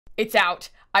It's out.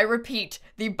 I repeat,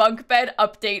 the bunk bed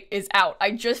update is out.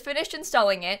 I just finished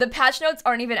installing it. The patch notes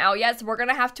aren't even out yet, so we're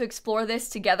gonna have to explore this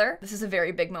together. This is a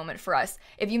very big moment for us.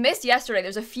 If you missed yesterday,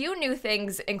 there's a few new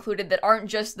things included that aren't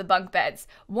just the bunk beds.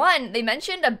 One, they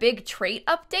mentioned a big trait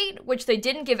update, which they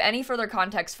didn't give any further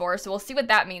context for, so we'll see what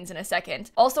that means in a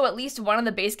second. Also, at least one of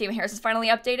the base game hairs is finally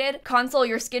updated. Console,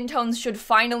 your skin tones should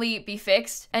finally be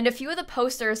fixed, and a few of the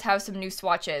posters have some new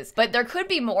swatches, but there could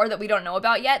be more that we don't know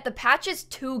about yet. The patch is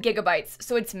 2 gigabytes,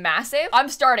 so it's massive.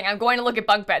 I'm going to look at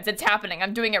bunk beds. It's happening.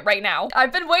 I'm doing it right now.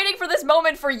 I've been waiting for this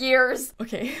moment for years.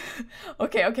 Okay.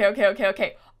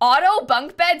 Okay. Auto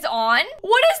bunk beds on?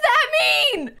 What does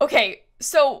that mean? Okay.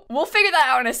 So we'll figure that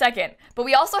out in a second, but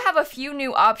we also have a few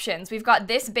new options. We've got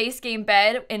this base game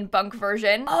bed in bunk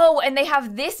version. Oh, and they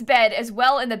have this bed as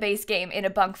well in the base game in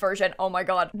a bunk version. Oh my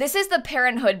god. This is the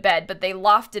Parenthood bed, but they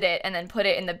lofted it and then put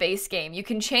it in the base game. You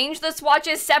can change the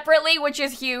swatches separately, which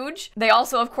is huge. They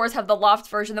also, of course, have the loft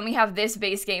version. Then we have this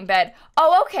base game bed.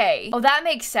 Oh, okay. Oh, that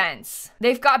makes sense.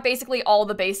 They've got basically all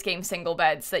the base game single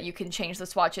beds that you can change the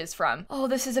swatches from. Oh,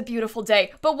 this is a beautiful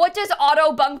day. But what does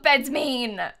auto bunk beds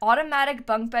mean? Automatic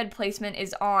bunk bed placement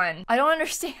is on. I don't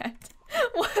understand.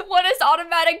 What does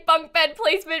automatic bunk bed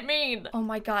placement mean? Oh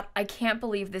my god, I can't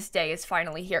believe this day is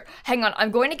finally here. Hang on,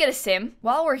 I'm going to get a sim.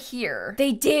 While we're here,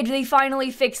 they finally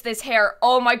fixed this hair.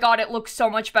 Oh my god, it looks so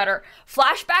much better.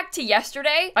 Flashback to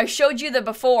yesterday. I showed you the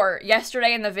before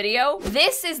yesterday in the video.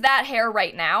 This is that hair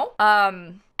right now.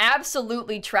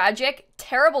 Absolutely tragic,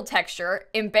 terrible texture,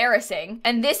 embarrassing.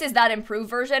 And this is that improved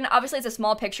version. Obviously, it's a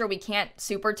small picture. We can't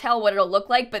super tell what it'll look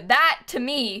like, but that, to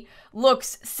me,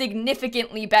 looks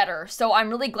significantly better. So I'm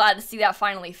really glad to see that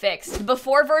finally fixed. The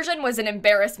before version was an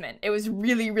embarrassment. It was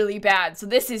really, really bad. So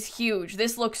this is huge.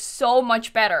 This looks so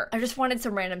much better. I just wanted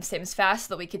some random sims fast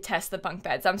so that we could test the bunk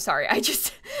beds. I'm sorry.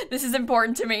 This is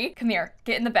important to me. Come here,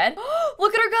 get in the bed.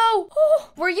 Look at her go.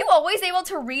 Oh, were you always able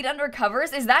to read under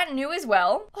covers? Is that new as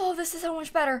well? Oh, this is so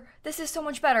much better. This is so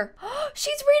much better.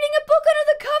 She's reading a book under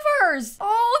the covers.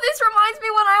 Oh, this reminds me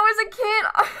when I was a kid.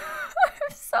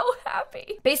 I'm so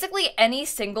happy. Basically, any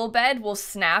single bed will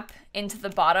snap into the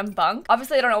bottom bunk.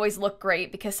 Obviously, they don't always look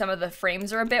great because some of the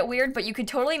frames are a bit weird, but you could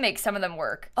totally make some of them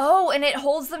work. Oh, and it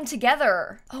holds them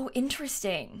together. Oh,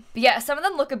 interesting. But yeah, some of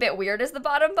them look a bit weird as the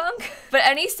bottom bunk, but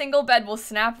any single bed will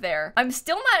snap there. I'm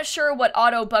still not sure what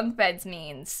auto bunk beds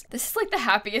means. This is like the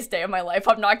happiest day of my life.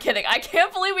 I'm not kidding. I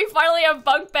can't believe we finally have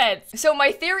bunk beds. So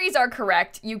my theories are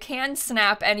correct. You can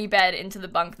snap any bed into the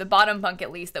bunk, the bottom bunk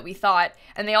at least that we thought,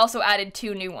 and they also added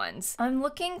 2 new ones. I'm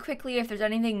looking quickly if there's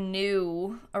anything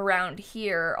new around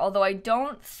here, although I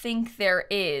don't think there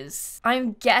is.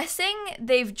 I'm guessing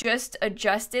they've just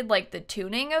adjusted like the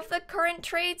tuning of the current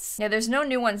traits. Yeah, there's no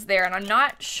new ones there, and I'm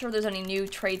not sure there's any new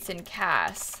traits in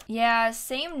Cass. Yeah,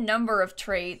 same number of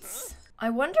traits. I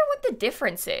wonder what the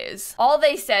difference is. All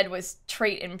they said was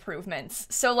trait improvements.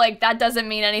 So like, that doesn't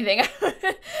mean anything.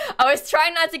 I was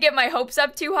trying not to get my hopes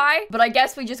up too high, but I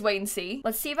guess we just wait and see.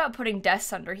 Let's see about putting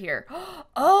desks under here.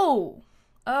 Oh.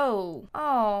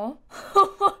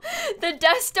 The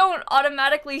desks don't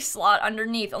automatically slot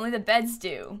underneath, only the beds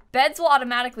do. Beds will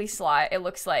automatically slot, it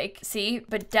looks like. See,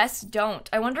 but desks don't.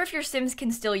 I wonder if your Sims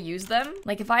can still use them.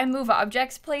 Like if I move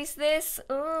objects, place this,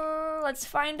 let's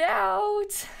find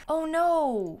out. Oh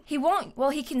no, he won't. Well,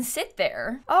 he can sit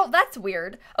there. Oh, that's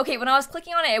weird. Okay, when I was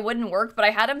clicking on it, it wouldn't work, but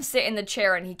I had him sit in the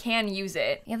chair and he can use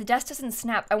it. Yeah, the desk doesn't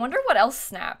snap. I wonder what else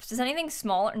snaps. Does anything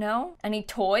smaller? No? Any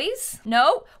toys?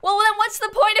 No? Well, then what's the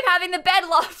point of having the bed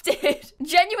lofted?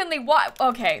 Genuinely, what?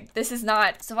 Okay, this is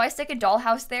not. So if I stick a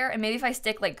dollhouse there, and maybe if I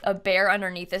stick like a bear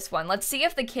underneath this one, let's see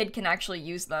if the kid can actually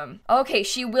use them. Okay,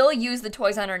 she will use the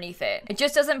toys underneath it. It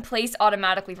just doesn't place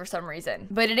automatically for some reason,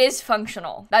 but it is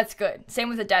functional. That's good. Same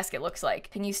with the desk, it looks like.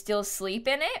 Can you still sleep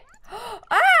in it?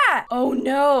 Ah! Oh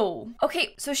no.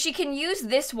 Okay, so she can use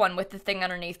this one with the thing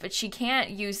underneath, but she can't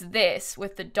use this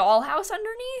with the dollhouse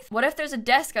underneath? What if there's a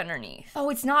desk underneath? Oh,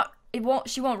 it's not,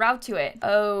 she won't route to it.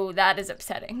 Oh, that is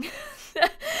upsetting.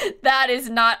 That is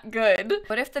not good.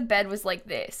 What if the bed was like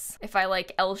this? If I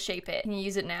like L-shape it, can you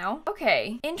use it now?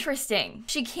 Okay, interesting.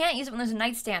 She can't use it when there's a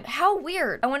nightstand. How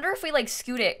weird. I wonder if we like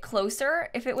scoot it closer,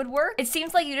 if it would work. It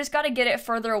seems like you just gotta get it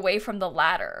further away from the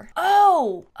ladder.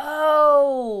 Oh,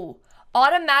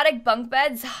 automatic bunk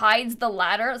beds hides the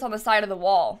ladder that's on the side of the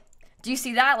wall. Do you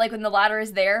see that? Like when the ladder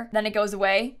is there, then it goes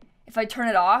away. If I turn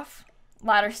it off,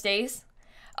 ladder stays.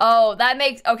 Oh, that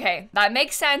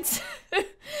makes sense.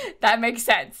 That makes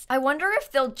sense. I wonder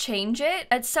if they'll change it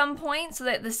at some point so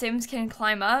that the Sims can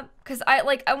climb up. Cause I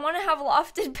want to have a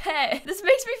lofted bed. This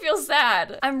makes me feel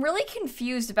sad. I'm really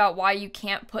confused about why you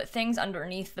can't put things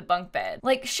underneath the bunk bed.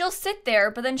 Like, she'll sit there,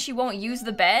 but then she won't use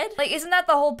the bed. Like, isn't that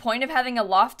the whole point of having a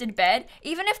lofted bed?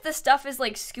 Even if the stuff is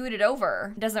like scooted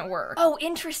over, it doesn't work. Oh,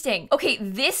 interesting. Okay,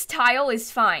 this tile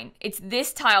is fine. It's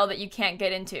this tile that you can't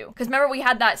get into. Cause remember we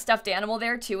had that stuffed animal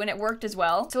there too and it worked as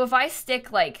well. So if I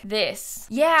stick like this,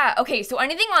 yeah, okay, so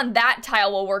anything on that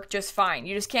tile will work just fine.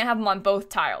 You just can't have them on both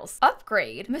tiles.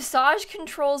 Upgrade. Massage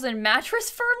controls and mattress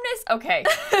firmness? Okay.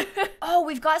 Oh,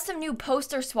 we've got some new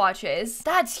poster swatches.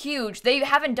 That's huge. They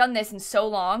haven't done this in so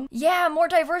long. Yeah, more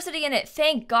diversity in it.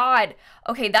 Thank God.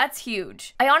 Okay, that's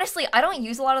huge. I don't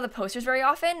use a lot of the posters very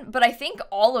often, but I think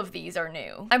all of these are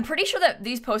new. I'm pretty sure that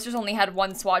these posters only had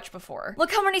one swatch before.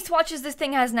 Look how many swatches this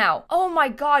thing has now. Oh my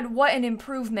God, what an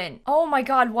improvement. Oh my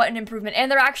God, what an improvement.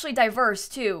 And they're actually diverse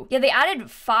too. Yeah, they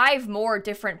added 5 more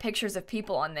different pictures of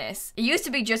people on this. It used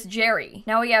to be just Jerry.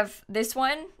 Now we have this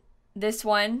one, this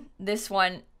one, this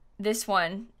one, this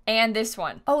one, and this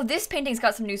one. Oh, this painting's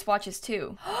got some new swatches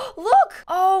too. Look!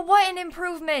 Oh, what an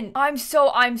improvement. I'm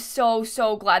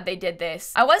so glad they did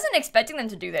this. I wasn't expecting them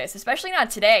to do this, especially not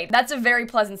today. That's a very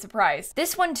pleasant surprise.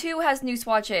 This one too has new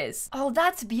swatches. Oh,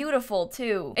 that's beautiful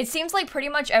too. It seems like pretty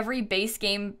much every base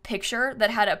game picture that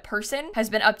had a person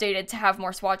has been updated to have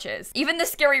more swatches. Even the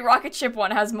scary rocket ship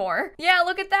one has more. Yeah,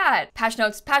 look at that. Patch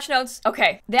notes, patch notes.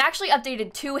 Okay, they actually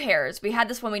updated 2 hairs. We had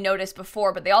this one we noticed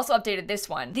before, but they also updated this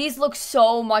one. These look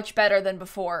so much better than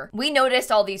before. We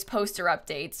noticed all these poster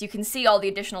updates. You can see all the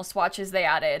additional swatches they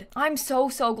added. I'm so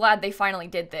glad they finally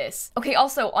did this. Okay,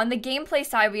 also on the gameplay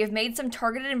side, we have made some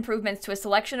targeted improvements to a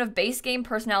selection of base game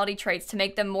personality traits to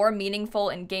make them more meaningful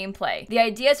in gameplay. The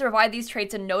idea is to provide these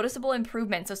traits a noticeable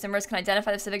improvement so simmers can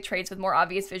identify the specific traits with more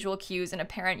obvious visual cues and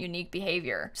apparent unique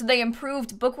behavior. So they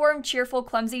improved bookworm, cheerful,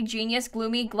 clumsy, genius,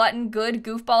 gloomy, glutton, good,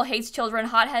 goofball, hates children,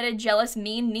 hot-headed, jealous,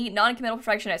 mean, neat, non-committal,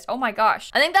 perfectionist. Oh my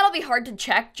gosh. I think that'll be hard to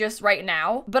check just right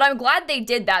now, but I'm glad they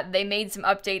did that. They made some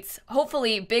updates,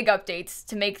 hopefully big updates,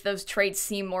 to make those traits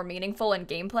seem more meaningful in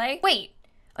gameplay. Wait,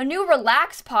 a new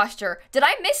relax posture. Did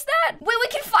I miss that? Wait, we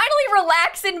can finally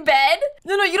relax in bed?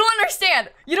 No, you don't understand.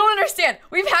 You don't understand.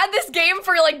 We've had this game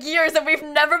for like years and we've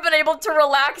never been able to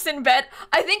relax in bed.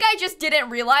 I think I just didn't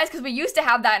realize because we used to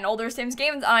have that in older Sims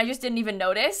games and I just didn't even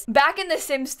notice. Back in The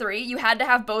Sims 3, you had to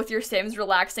have both your Sims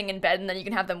relaxing in bed and then you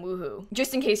can have them woohoo.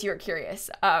 Just in case you were curious.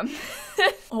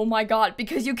 Oh my God,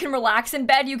 because you can relax in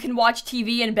bed, you can watch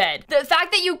TV in bed. The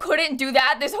fact that you couldn't do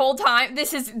that this whole time,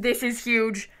 this is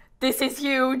huge. This is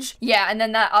huge. Yeah, and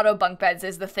then that auto bunk beds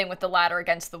is the thing with the ladder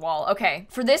against the wall. Okay,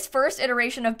 for this first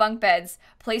iteration of bunk beds,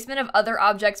 placement of other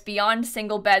objects beyond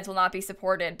single beds will not be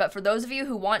supported. But for those of you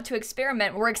who want to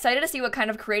experiment, we're excited to see what kind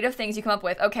of creative things you come up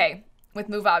with. Okay, with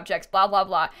move objects, blah, blah,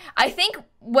 blah. I think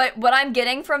what I'm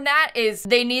getting from that is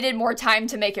they needed more time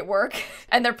to make it work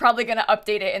and they're probably gonna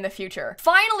update it in the future.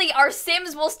 Finally, our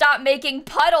Sims will stop making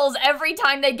puddles every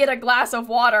time they get a glass of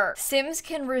water. Sims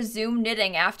can resume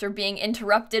knitting after being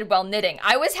interrupted while knitting.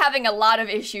 I was having a lot of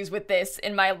issues with this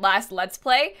in my last Let's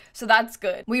Play, so that's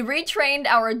good. We retrained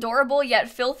our adorable yet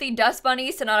filthy dust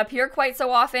bunnies to not appear quite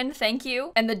so often, thank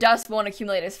you. And the dust won't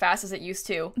accumulate as fast as it used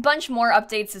to. A bunch more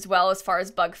updates as well as far as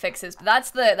bug fixes, but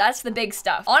that's the big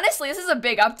stuff. Honestly, this is a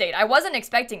big update. I wasn't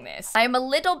expecting this. I'm a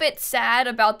little bit sad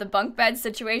about the bunk bed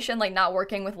situation, like not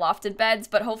working with lofted beds,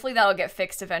 but hopefully that'll get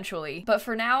fixed eventually. But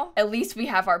for now, at least we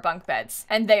have our bunk beds,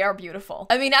 and they are beautiful.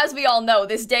 I mean, as we all know,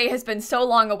 this day has been so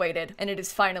long awaited, and it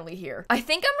is finally here. I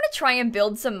think I'm gonna try and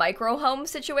build some micro home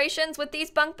situations with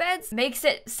these bunk beds. Makes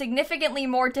it significantly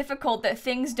more difficult that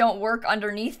things don't work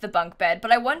underneath the bunk bed,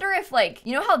 but I wonder if, like,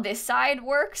 you know how this side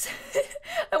works?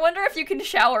 I wonder if you can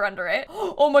shower under it.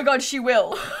 Oh my God, she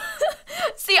will.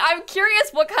 See, I'm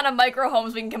curious what kind of micro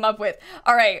homes we can come up with.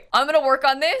 All right, I'm gonna work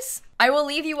on this. I will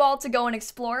leave you all to go and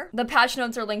explore. The patch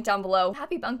notes are linked down below.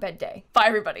 Happy bunk bed day. Bye,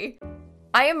 everybody.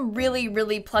 I am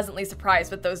really pleasantly surprised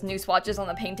with those new swatches on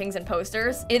the paintings and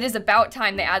posters. It is about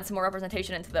time they add some more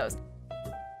representation into those.